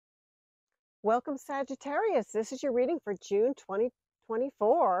Welcome, Sagittarius. This is your reading for June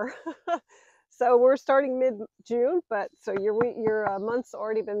 2024. So we're starting mid-June, but so your month's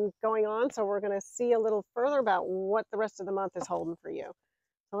already been going on. So we're going to see a little further about what the rest of the month is holding for you.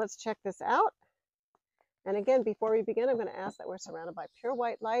 So let's check this out. And again, before we begin, I'm going to ask that we're surrounded by pure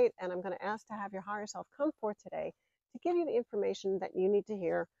white light, and I'm going to ask to have your higher self come forth today to give you the information that you need to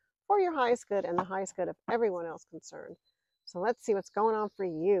hear for your highest good and the highest good of everyone else concerned. So let's see what's going on for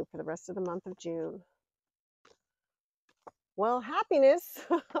you for the rest of the month of June. Well, happiness.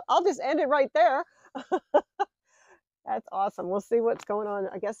 I'll just end it right there. That's awesome. We'll see what's going on.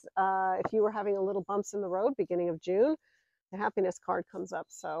 I guess if you were having a little bumps in the road beginning of June, the happiness card comes up.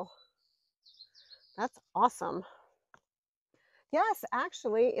 So that's awesome. Yes,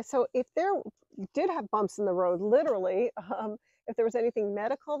 actually. So if there did have bumps in the road, literally, if there was anything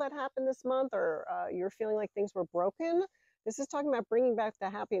medical that happened this month, or you're feeling like things were broken, this is talking about bringing back the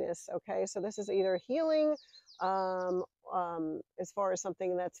happiness. Okay, so this is either healing, as far as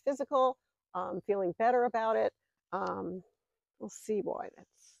something that's physical, feeling better about it. We'll see. Boy,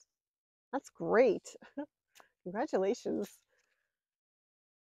 that's great. Congratulations.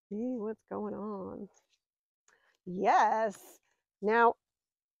 See what's going on. Yes. Now,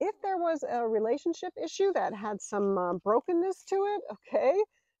 if there was a relationship issue that had some brokenness to it, okay,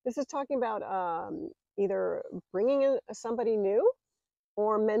 this is talking about either bringing in somebody new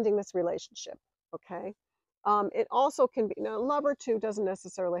or mending this relationship, okay? It also can be, now, lover too doesn't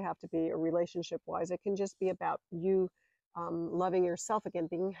necessarily have to be a relationship wise. It can just be about you loving yourself again,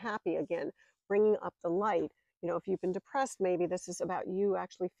 being happy again, bringing up the light. You know, if you've been depressed, maybe this is about you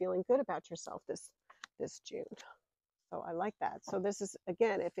actually feeling good about yourself this June. So I like that. So this is,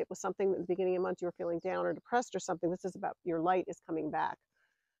 again, if it was something at the beginning of the month you were feeling down or depressed or something, this is about your light is coming back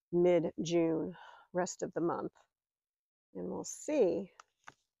mid-June, rest of the month. And we'll see.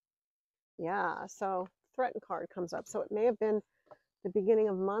 Yeah, so threaten card comes up. So it may have been the beginning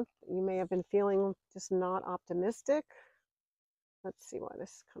of the month. You may have been feeling just not optimistic. Let's see why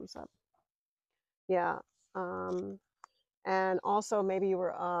this comes up. Yeah. And also maybe you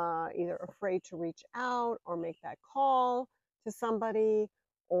were either afraid to reach out or make that call to somebody,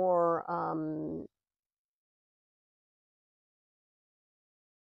 or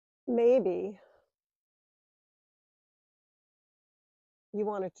maybe you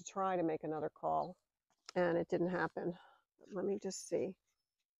wanted to try to make another call and it didn't happen. Let me just see.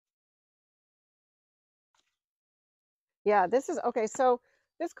 Yeah, this is okay. So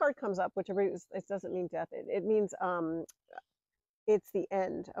this card comes up, which it doesn't mean death. It means it's the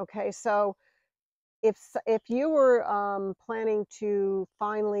end. Okay, so if you were planning to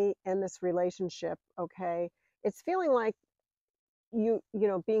finally end this relationship, okay, it's feeling like you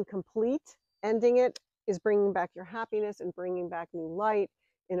know being complete, ending it is bringing back your happiness and bringing back new light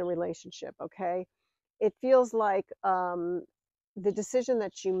in a relationship. Okay, it feels like the decision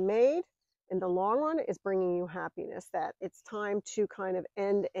that you made in the long run is bringing you happiness, that it's time to kind of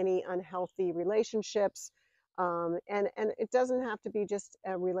end any unhealthy relationships. And it doesn't have to be just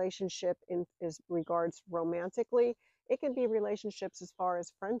a relationship in as regards romantically. It can be relationships as far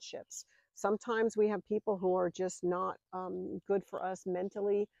as friendships. Sometimes we have people who are just not good for us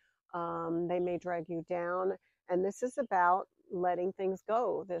mentally. They may drag you down. And this is about letting things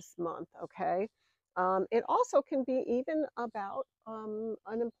go this month, okay? It also can be even about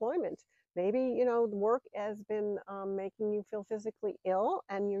unemployment. Maybe, you know, the work has been making you feel physically ill,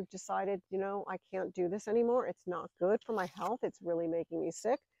 and you've decided, you know, I can't do this anymore. It's not good for my health. It's really making me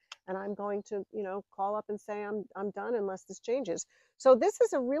sick. And I'm going to, you know, call up and say I'm done unless this changes. So this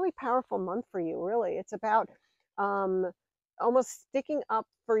is a really powerful month for you, really. It's about um, almost sticking up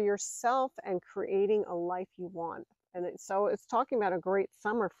for yourself and creating a life you want. And so it's talking about a great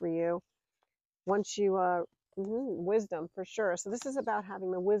summer for you once you wisdom for sure. So this is about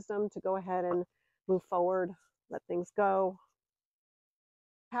having the wisdom to go ahead and move forward, let things go.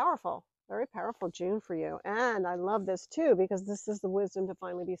 Powerful, very powerful June for you. And I love this too, because this is the wisdom to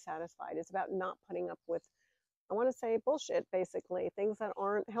finally be satisfied. It's about not putting up with, I want to say, bullshit, basically, things that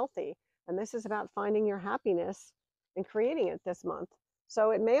aren't healthy. And this is about finding your happiness and creating it this month.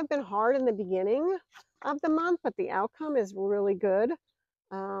 So it may have been hard in the beginning of the month, but the outcome is really good.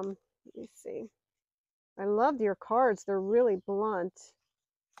 Let me see. I loved your cards. They're really blunt.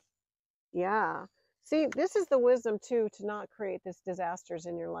 Yeah. See, this is the wisdom too, to not create this disasters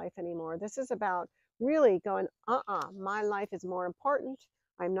in your life anymore. This is about really going, my life is more important.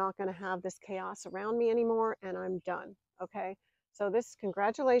 I'm not going to have this chaos around me anymore, and I'm done. Okay. So this,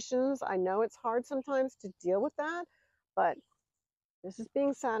 congratulations. I know it's hard sometimes to deal with that, but this is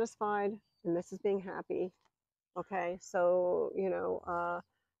being satisfied and this is being happy. Okay. So, you know,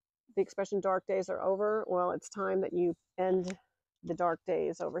 the expression dark days are over. Well, it's time that you end the dark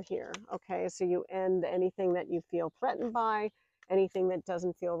days over here. Okay, so you end anything that you feel threatened by, anything that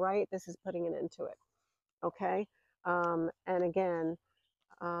doesn't feel right. This is putting an end to it. Okay, and again,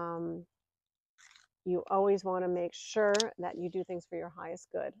 um, you always want to make sure that you do things for your highest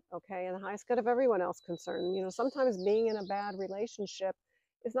good, okay, and the highest good of everyone else concerned. You know, sometimes being in a bad relationship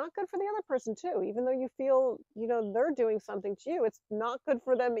is not good for the other person too. Even though you feel, you know, they're doing something to you, it's not good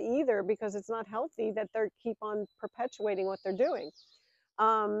for them either, because it's not healthy that they keep on perpetuating what they're doing.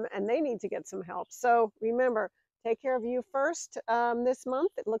 And they need to get some help. So remember, take care of you first this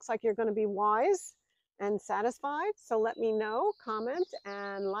month. It looks like you're going to be wise and satisfied. So let me know, comment,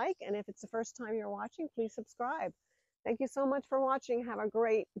 and like. And if it's the first time you're watching, please subscribe. Thank you so much for watching. Have a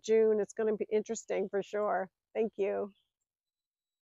great June. It's going to be interesting for sure. Thank you.